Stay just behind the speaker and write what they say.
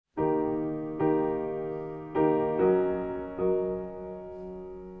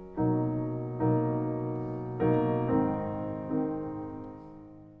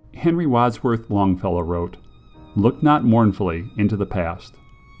Henry Wadsworth Longfellow wrote, "Look not mournfully into the past.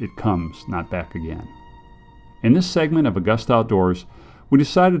 It comes not back again." In this segment of Augusta Outdoors, we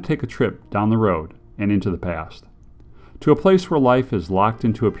decided to take a trip down the road and into the past, to a place where life is locked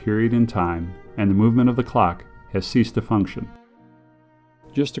into a period in time and the movement of the clock has ceased to function.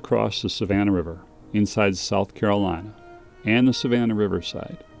 Just across the Savannah River, inside South Carolina, and the Savannah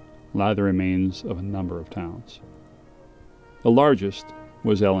Riverside, lie the remains of a number of towns. The largest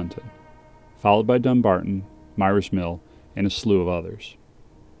was Ellenton, followed by Dumbarton, Myers Mill, and a slew of others.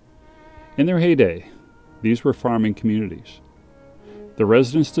 In their heyday, these were farming communities. The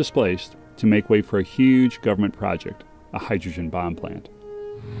residents displaced to make way for a huge government project, a hydrogen bomb plant.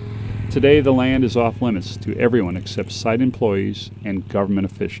 Today, the land is off limits to everyone except site employees and government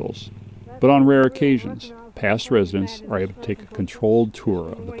officials. But on rare occasions, past residents are able to take a controlled tour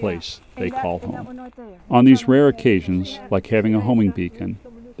of the place they call home. On these rare occasions, like having a homing beacon,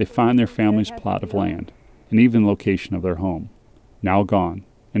 they find their family's plot of land, and even the location of their home, now gone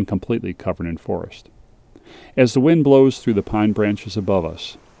and completely covered in forest. As the wind blows through the pine branches above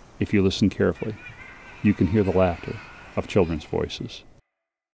us, if you listen carefully, you can hear the laughter of children's voices.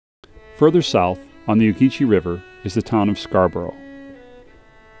 Further south, on the Ogeechee River, is the town of Scarboro.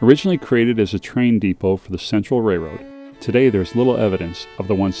 Originally created as a train depot for the Central Railroad, today there's little evidence of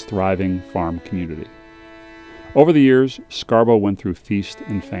the once thriving farm community. Over the years, Scarboro went through feast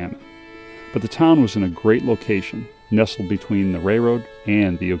and famine, but the town was in a great location, nestled between the railroad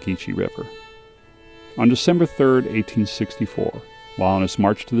and the Ogeechee River. On December 3, 1864, while on his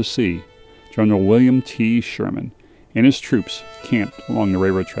march to the sea, General William T. Sherman and his troops camped along the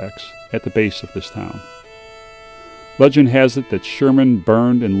railroad tracks at the base of this town. Legend has it that Sherman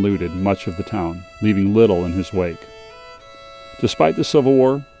burned and looted much of the town, leaving little in his wake. Despite the Civil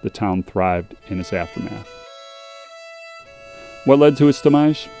War, the town thrived in its aftermath. What led to its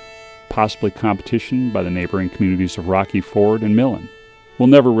demise? Possibly competition by the neighboring communities of Rocky Ford and Millen. We'll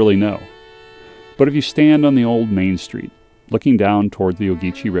never really know. But if you stand on the old Main Street, looking down toward the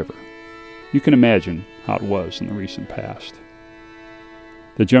Ogeechee River, you can imagine how it was in the recent past.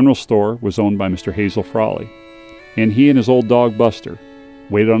 The general store was owned by Mr. Hazel Frawley, and he and his old dog Buster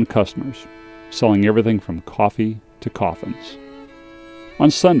waited on customers, selling everything from coffee to coffins. On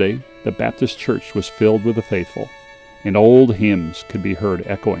Sunday, the Baptist church was filled with the faithful, and old hymns could be heard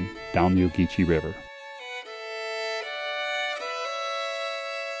echoing down the Ogeechee River.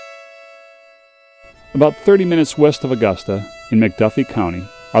 About 30 minutes west of Augusta, in McDuffie County,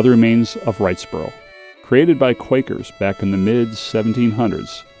 are the remains of Wrightsboro. Created by Quakers back in the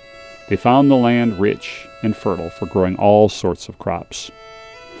mid-1700s, they found the land rich and fertile for growing all sorts of crops.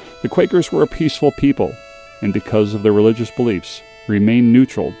 The Quakers were a peaceful people, and because of their religious beliefs, remained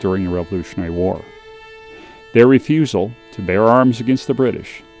neutral during the Revolutionary War. Their refusal to bear arms against the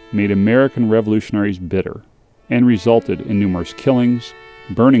British made American revolutionaries bitter and resulted in numerous killings,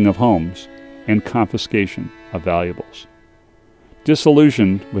 burning of homes, and confiscation of valuables.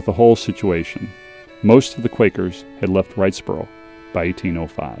 Disillusioned with the whole situation, most of the Quakers had left Wrightsboro by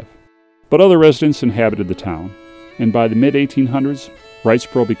 1805. But other residents inhabited the town, and by the mid-1800s,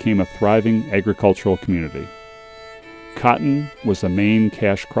 Wrightsboro became a thriving agricultural community. Cotton was the main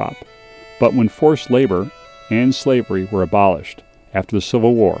cash crop, but when forced labor and slavery were abolished after the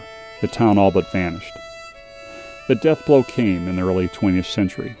Civil War, the town all but vanished. The death blow came in the early 20th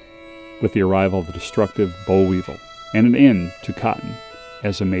century, with the arrival of the destructive boll weevil and an end to cotton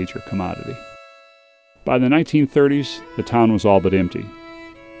as a major commodity. By the 1930s, the town was all but empty.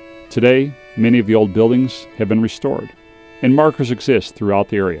 Today, many of the old buildings have been restored, and markers exist throughout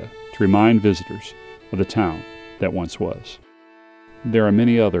the area to remind visitors of the town that once was. There are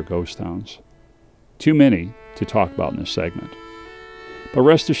many other ghost towns, too many to talk about in this segment. But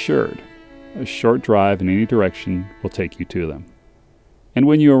rest assured, a short drive in any direction will take you to them. And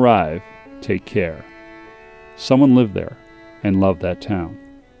when you arrive, take care. Someone lived there and loved that town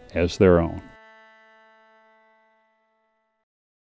as their own.